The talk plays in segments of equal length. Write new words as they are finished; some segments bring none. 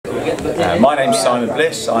My name's Simon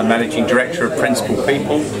Bliss. I'm Managing Director of Principal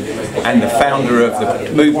People and the founder of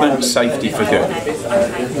the movement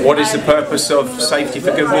Safety4Good. What is the purpose of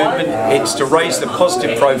Safety4Good movement? It's to raise the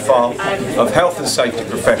positive profile of health and safety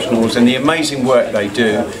professionals and the amazing work they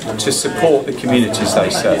do to support the communities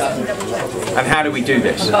they serve. And how do we do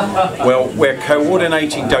this? Well, we're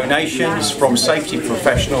coordinating donations from safety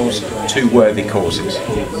professionals to worthy causes.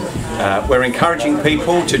 We're encouraging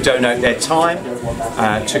people to donate their time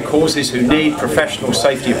to causes who need professional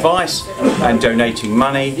safety advice and donating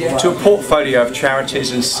money to a portfolio of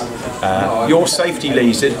charities and your safety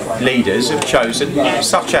leaders have chosen,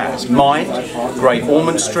 such as Mind, Great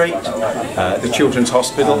Ormond Street, the Children's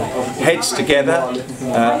Hospital, Heads Together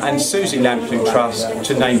and Susie Lamplugh Trust,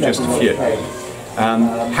 to name just a few.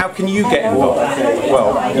 How can you get involved?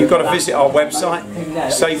 Well, you've got to visit our website,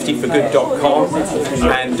 safety4good.com,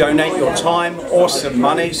 and donate your time or some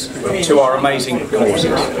monies to our amazing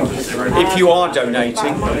causes. If you are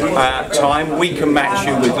donating time, we can match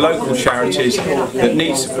you with local charities that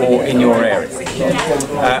need support in your area.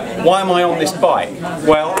 Why am I on this bike?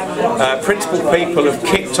 Well, Principal People have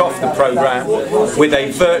kicked off the programme with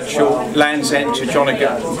a virtual Land's End to John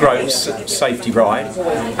O'Groats safety ride,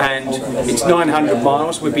 and it's 900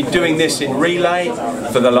 miles. We've been doing this in relay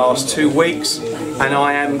for the last 2 weeks, and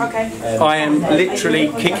I am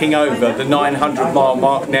literally kicking over the 900-mile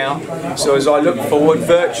mark now. So as I look forward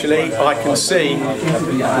virtually, I can see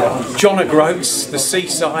John O'Groats, the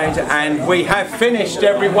seaside, and we have finished,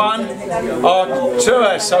 everyone, our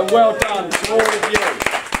tour. So well done to all of you.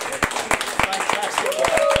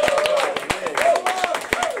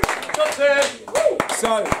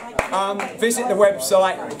 So, visit the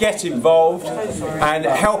website, get involved and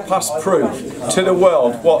help us prove to the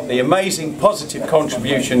world what the amazing positive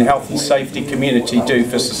contribution health and safety community do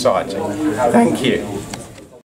for society. Thank you.